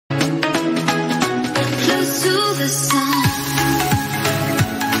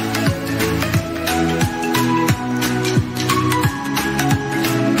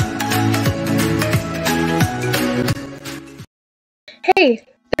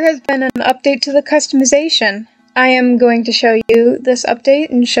There has been an update to the customization. I am going to show you this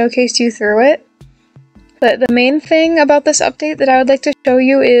update and showcase you through it. But the main thing about this update that I would like to show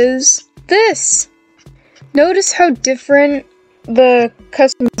you is this! Notice how different the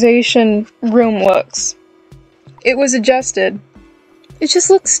customization room looks. It was adjusted. It just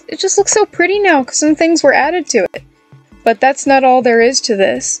looks so pretty now because some things were added to it. But that's not all there is to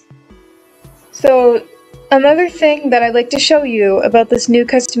this. So, another thing that I'd like to show you about this new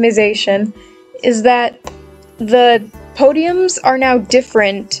customization is that the podiums are now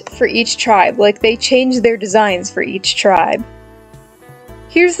different for each tribe. Like, they changed their designs for each tribe.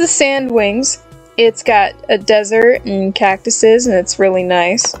 Here's the sand wings. It's got a desert and cactuses, and it's really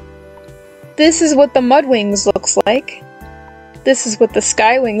nice. This is what the mud wings looks like. This is what the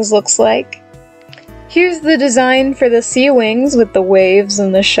sky wings looks like. Here's the design for the sea wings with the waves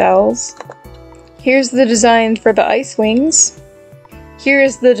and the shells. Here's the design for the ice wings.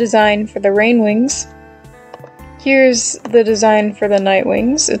 Here's the design for the rain wings. Here's the design for the night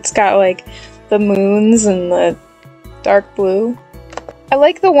wings. It's got like the moons and the dark blue. I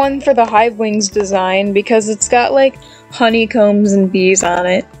like the one for the hive wings design because it's got like honeycombs and bees on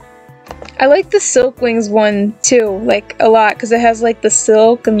it. I like the silk wings one too, like a lot, because it has like the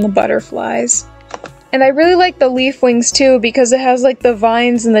silk and the butterflies. And I really like the leaf wings too because it has like the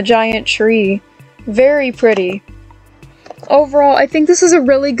vines and the giant tree. Very pretty. Overall, I think this is a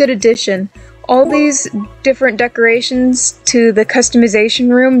really good addition. All these different decorations to the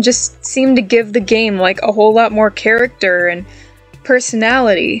customization room just seem to give the game like a whole lot more character and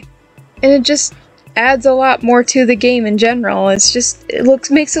personality. And it just adds a lot more to the game in general.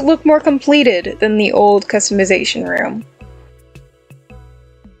 Makes it look more completed than the old customization room.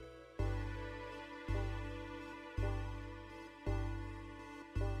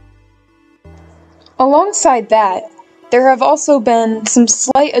 Alongside that, there have also been some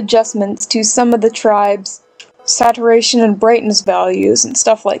slight adjustments to some of the tribes' saturation and brightness values and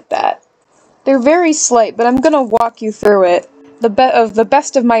stuff like that. They're very slight, but I'm gonna walk you through it the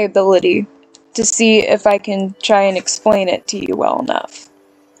best of my ability to see if I can try and explain it to you well enough.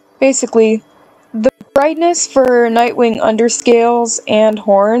 Basically, the brightness for Nightwing underscales and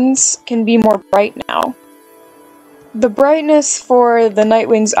horns can be more bright now. The brightness for the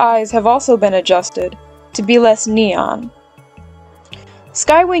Nightwing's eyes have also been adjusted to be less neon.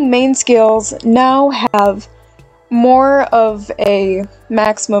 Skywing main scales now have more of a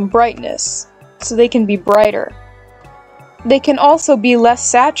maximum brightness, so they can be brighter. They can also be less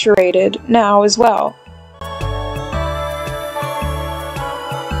saturated now as well.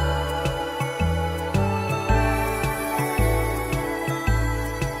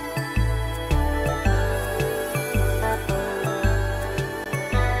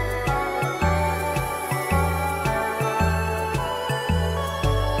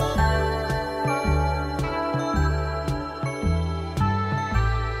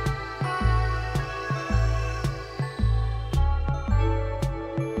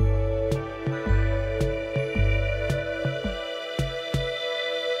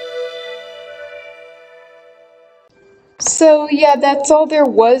 So yeah, that's all there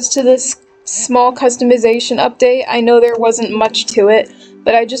was to this small customization update. I know there wasn't much to it,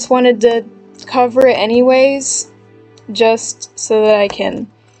 but I just wanted to cover it anyways, just so that I can,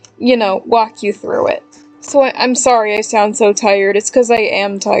 walk you through it. So I'm sorry I sound so tired, it's because I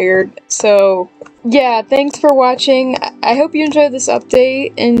am tired. So yeah, thanks for watching. I hope you enjoyed this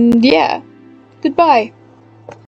update, and yeah, goodbye.